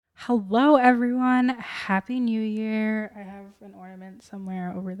Hello, everyone. Happy New Year. I have an ornament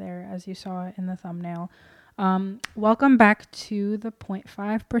somewhere over there, as you saw in the thumbnail. Welcome back to the Point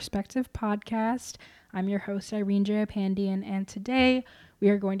Five Perspective podcast. I'm your host, Irene J. Pandian, and today we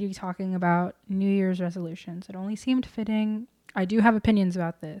are going to be talking about New Year's resolutions. It only seemed fitting. I do have opinions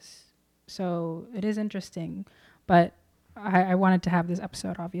about this, so it is interesting, but I wanted to have this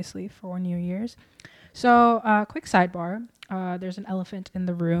episode, obviously, for New Year's. So, quick sidebar. There's an elephant in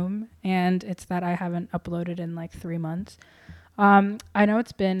the room, and it's that I haven't uploaded in like 3 months. I know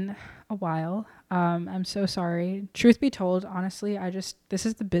it's been a while. I'm so sorry. Truth be told, honestly, this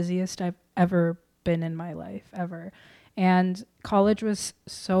is the busiest I've ever been in my life, ever. And college was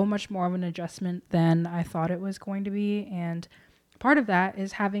so much more of an adjustment than I thought it was going to be. And part of that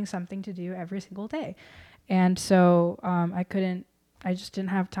is having something to do every single day. And so I just didn't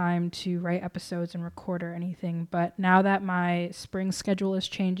have time to write episodes and record or anything. But now that my spring schedule is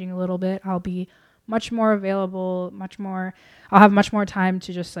changing a little bit, I'll be much more available, I'll have much more time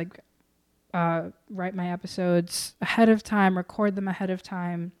to just write my episodes ahead of time, record them ahead of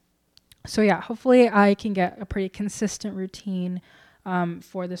time. So yeah, hopefully I can get a pretty consistent routine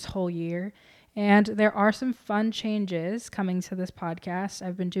for this whole year. And there are some fun changes coming to this podcast.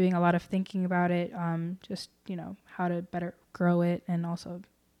 I've been doing a lot of thinking about it, how to better grow it, and also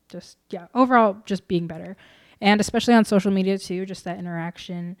overall just being better. And especially on social media too, just that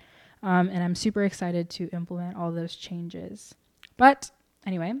interaction. And I'm super excited to implement all those changes. But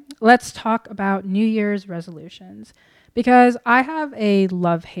anyway, let's talk about New Year's resolutions because I have a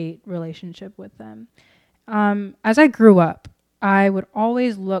love-hate relationship with them. As I grew up, I would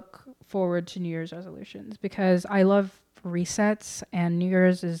always look forward to New Year's resolutions because I love resets, and New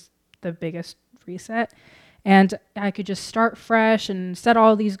Year's is the biggest reset. And I could just start fresh and set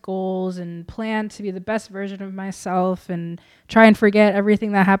all these goals and plan to be the best version of myself and try and forget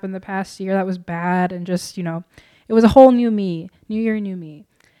everything that happened the past year that was bad, and just, it was a whole new me, new year, new me.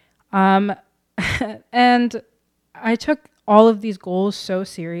 Um, and I took all of these goals so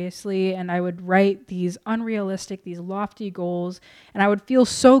seriously, and I would write these unrealistic, these lofty goals, and I would feel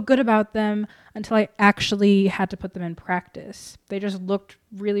so good about them until I actually had to put them in practice. They just looked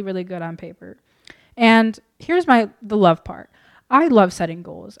really, really good on paper. And here's the love part. I love setting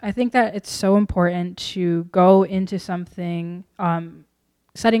goals. I think that it's so important to go into something,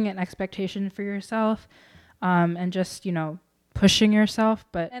 setting an expectation for yourself, and just, pushing yourself.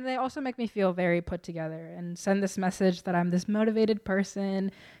 And they also make me feel very put together and send this message that I'm this motivated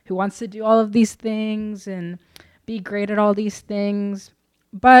person who wants to do all of these things and be great at all these things.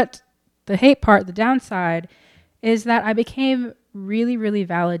 But the hate part, the downside, is that I became really, really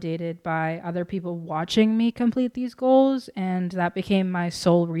validated by other people watching me complete these goals. And that became my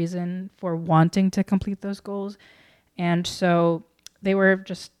sole reason for wanting to complete those goals. And so they were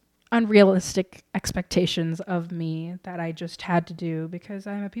just unrealistic expectations of me that I just had to do because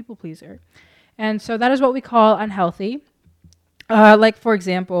I'm a people pleaser. And so that is what we call unhealthy. Like, for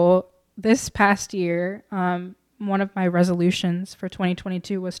example, this past year, one of my resolutions for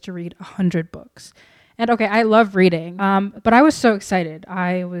 2022 was to read 100 books. And okay, I love reading, but I was so excited.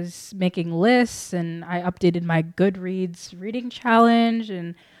 I was making lists and I updated my Goodreads reading challenge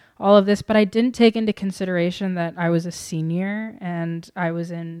and all of this, but I didn't take into consideration that I was a senior and I was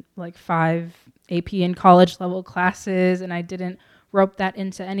in like 5 AP and college level classes, and I didn't rope that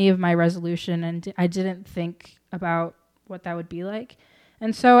into any of my resolution, and I didn't think about what that would be like.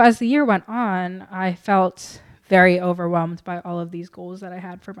 And so as the year went on, I felt very overwhelmed by all of these goals that I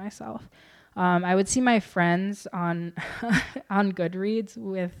had for myself. I would see my friends on on Goodreads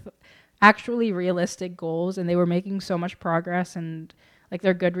with actually realistic goals, and they were making so much progress, and like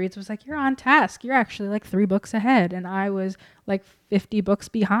their Goodreads was like, you're on task. You're actually like 3 books ahead. And I was like 50 books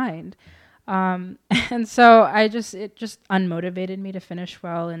behind. And so it just unmotivated me to finish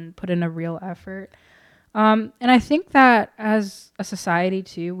well and put in a real effort. And I think that as a society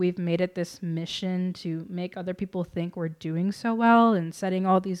too, we've made it this mission to make other people think we're doing so well and setting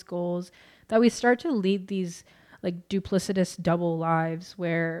all these goals that we start to lead these like duplicitous double lives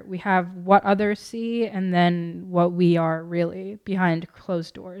where we have what others see and then what we are really behind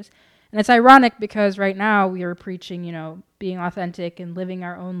closed doors. And it's ironic because right now we are preaching, being authentic and living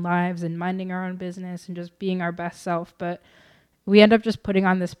our own lives and minding our own business and just being our best self. But we end up just putting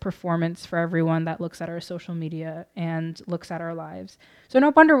on this performance for everyone that looks at our social media and looks at our lives. So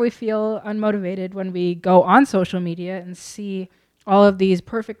no wonder we feel unmotivated when we go on social media and see all of these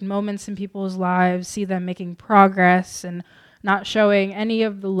perfect moments in people's lives, see them making progress and not showing any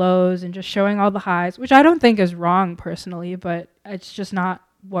of the lows and just showing all the highs, which I don't think is wrong personally, but it's just not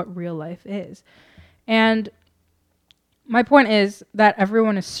what real life is. And my point is that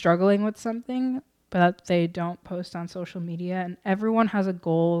everyone is struggling with something, but they don't post on social media. And everyone has a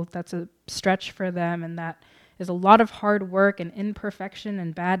goal that's a stretch for them, and that is a lot of hard work and imperfection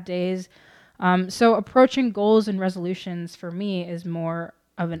and bad days. So approaching goals and resolutions for me is more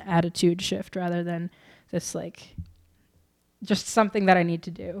of an attitude shift rather than this like just something that I need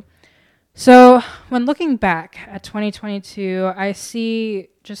to do. So when looking back at 2022, I see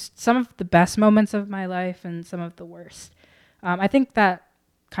just some of the best moments of my life and some of the worst. I think that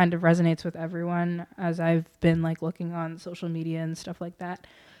kind of resonates with everyone as I've been like looking on social media and stuff like that.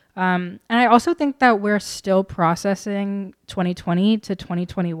 And I also think that we're still processing 2020 to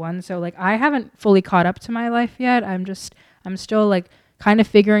 2021. So like I haven't fully caught up to my life yet. I'm still like kind of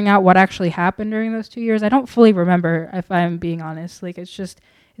figuring out what actually happened during those 2 years. I don't fully remember, if I'm being honest. Like it's just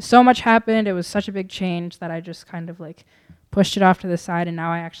so much happened. It was such a big change that I just kind of like pushed it off to the side. And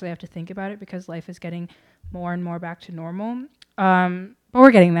now I actually have to think about it because life is getting more and more back to normal. But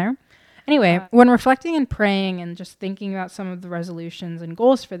we're getting there. Anyway, when reflecting and praying and just thinking about some of the resolutions and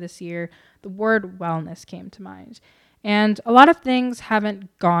goals for this year, the word wellness came to mind. And a lot of things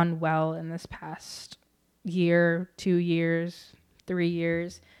haven't gone well in this past year, 2 years, 3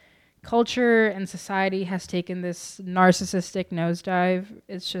 years. Culture and society has taken this narcissistic nosedive.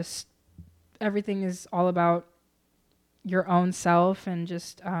 It's just everything is all about your own self and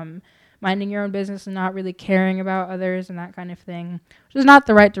just minding your own business and not really caring about others and that kind of thing, which is not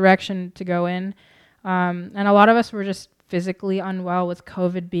the right direction to go in. And a lot of us were just physically unwell with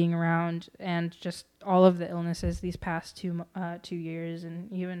COVID being around and just all of the illnesses these past 2 years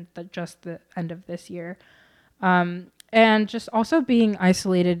and even just the end of this year. And just also being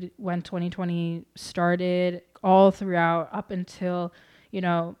isolated when 2020 started all throughout up until,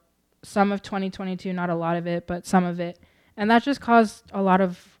 some of 2022, not a lot of it, but some of it. And that just caused a lot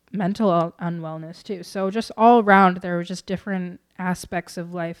of mental unwellness too. So just all around, there were just different aspects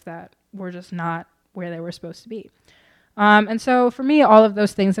of life that were just not where they were supposed to be. And so for me, all of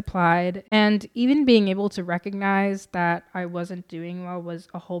those things applied. And even being able to recognize that I wasn't doing well was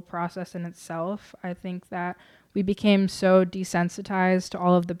a whole process in itself. I think that we became so desensitized to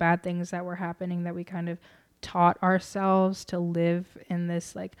all of the bad things that were happening that we kind of taught ourselves to live in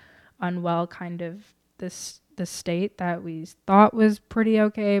this like unwell kind of this state that we thought was pretty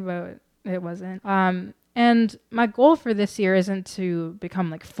okay, but it wasn't. And my goal for this year isn't to become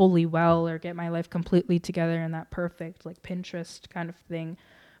like fully well or get my life completely together in that perfect like Pinterest kind of thing,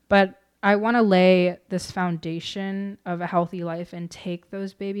 but I want to lay this foundation of a healthy life and take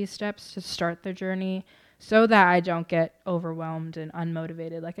those baby steps to start the journey so that I don't get overwhelmed and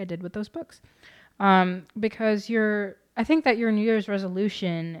unmotivated like I did with those books. Because I think that your New Year's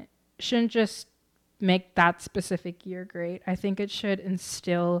resolution shouldn't just make that specific year great. I think it should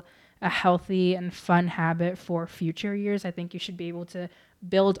instill a healthy and fun habit for future years. I think you should be able to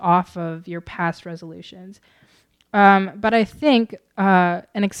build off of your past resolutions. But I think an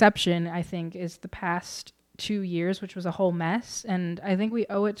exception, is the past 2 years, which was a whole mess. And I think we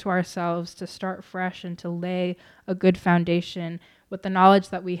owe it to ourselves to start fresh and to lay a good foundation with the knowledge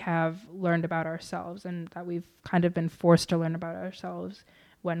that we have learned about ourselves and that we've kind of been forced to learn about ourselves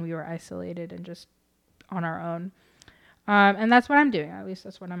when we were isolated and just on our own. And that's what I'm doing. At least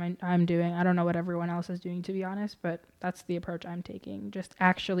that's what I'm doing. I don't know what everyone else is doing, to be honest, but that's the approach I'm taking. Just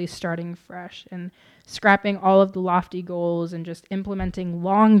actually starting fresh and scrapping all of the lofty goals and just implementing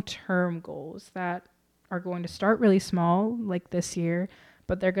long-term goals that are going to start really small, like this year,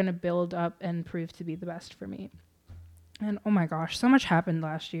 but they're going to build up and prove to be the best for me. And oh my gosh, so much happened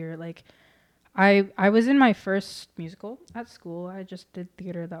last year. Like I was in my first musical at school. I just did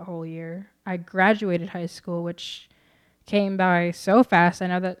theater that whole year. I graduated high school, which came by so fast. I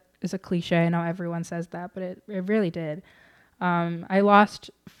know that is a cliche. I know everyone says that, but it really did. I lost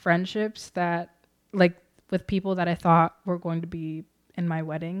friendships that, like, with people that I thought were going to be in my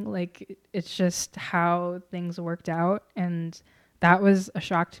wedding. Like, it's just how things worked out. And that was a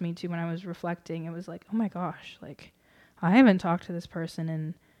shock to me, too, when I was reflecting. It was like, oh, my gosh, like, I haven't talked to this person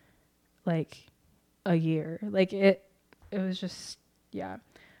in, like, a year. Like, it was just, yeah.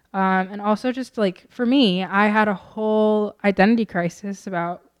 And also just like for me, I had a whole identity crisis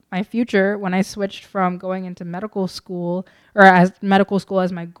about my future when I switched from going into medical school or as medical school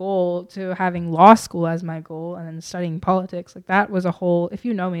as my goal to having law school as my goal and then studying politics. Like that was a whole, if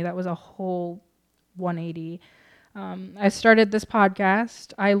you know me, that was a whole 180. I started this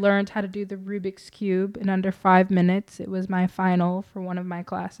podcast. I learned how to do the Rubik's Cube in under 5 minutes. It was my final for one of my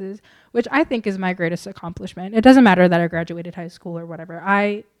classes, which I think is my greatest accomplishment. It doesn't matter that I graduated high school or whatever.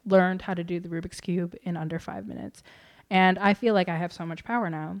 I learned how to do the Rubik's Cube in under 5 minutes. And I feel like I have so much power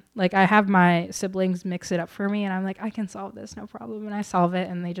now. Like, I have my siblings mix it up for me, and I'm like, I can solve this, no problem. And I solve it,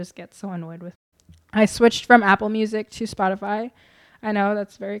 and they just get so annoyed with it. I switched from Apple Music to Spotify. I know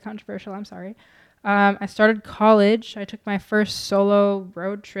that's very controversial. I'm sorry. I started college. I took my first solo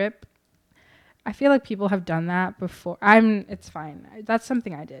road trip. I feel like people have done that before. It's fine. That's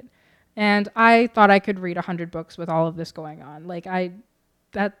something I did. And I thought I could read 100 books with all of this going on.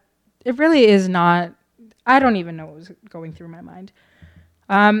 It really is not, I don't even know what was going through my mind.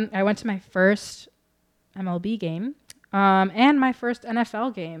 I went to my first MLB game, and my first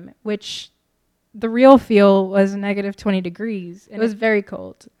NFL game, which the real feel was negative 20 degrees. And it was very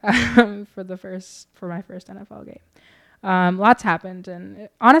cold for my first NFL game. Lots happened, and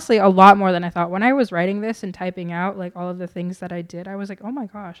honestly, a lot more than I thought. When I was writing this and typing out like all of the things that I did, I was like, oh my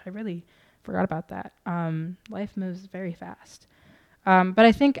gosh, I really forgot about that. Life moves very fast. But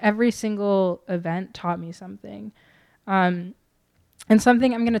I think every single event taught me something. And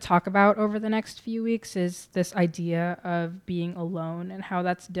something I'm going to talk about over the next few weeks is this idea of being alone and how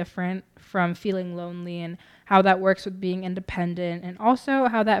that's different from feeling lonely, and how that works with being independent, and also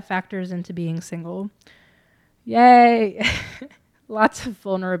how that factors into being single. Yay! Lots of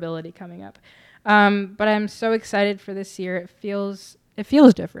vulnerability coming up. But I'm so excited for this year. It feels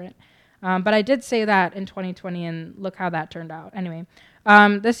different. But I did say that in 2020, and look how that turned out. Anyway,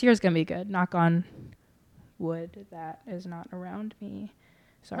 this year's going to be good. Knock on wood that is not around me.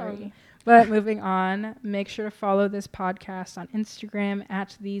 Sorry. But moving on, make sure to follow this podcast on Instagram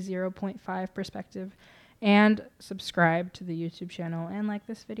at the 0.5 perspective, and subscribe to the YouTube channel and like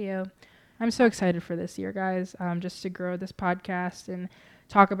this video. I'm so excited for this year, guys, just to grow this podcast and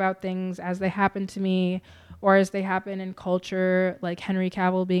talk about things as they happen to me or as they happen in culture, like Henry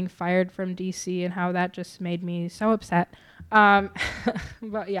Cavill being fired from DC and how that just made me so upset.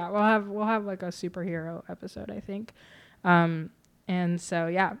 But yeah, we'll have like a superhero episode, I think. And so,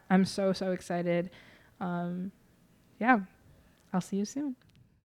 yeah, I'm so excited. Yeah, I'll see you soon.